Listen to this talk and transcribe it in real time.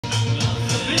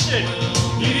shit.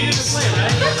 You needed to play,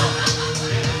 right?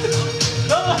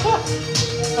 Oh,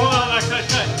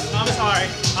 cut.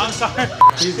 I'm sorry.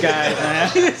 These guys, man.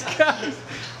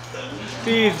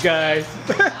 These guys.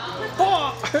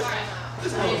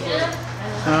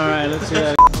 Alright, let's see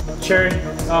that. Cherry,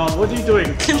 what are you doing?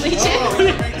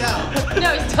 No,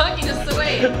 he's talking just the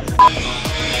way.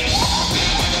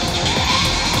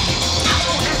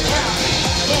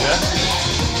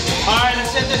 Alright,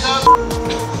 let's set this up.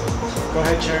 Go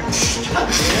ahead, Cherry.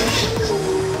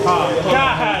 Oh,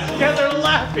 God, you guys are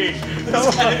laughing.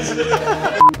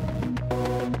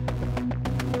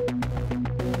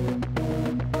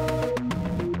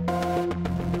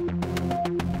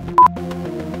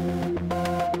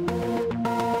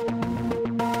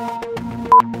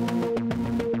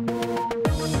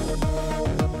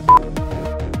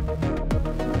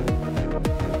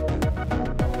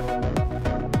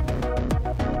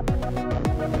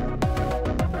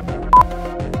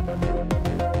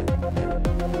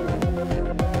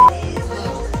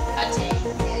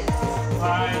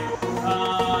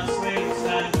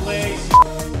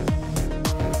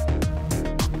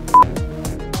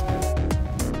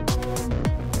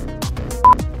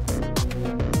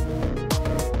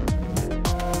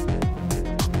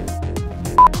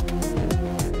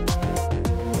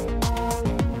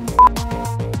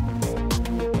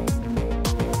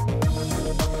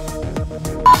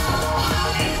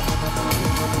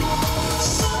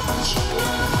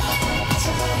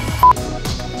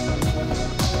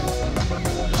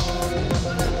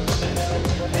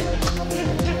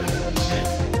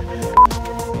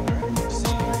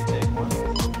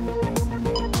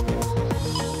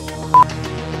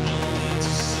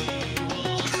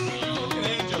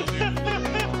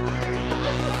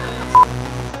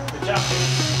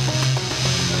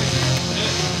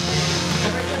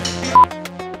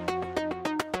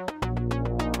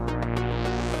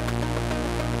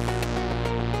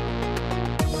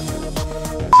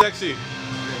 Sexy,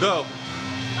 go.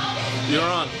 You're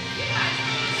on.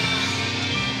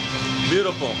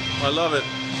 Beautiful, I love it.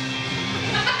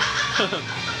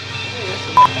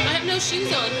 I have no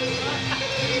shoes on.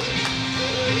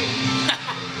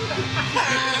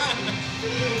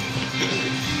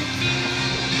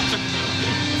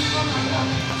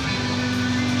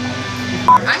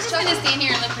 I'm just gonna stand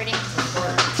here and look pretty.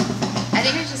 I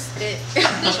think it's just it.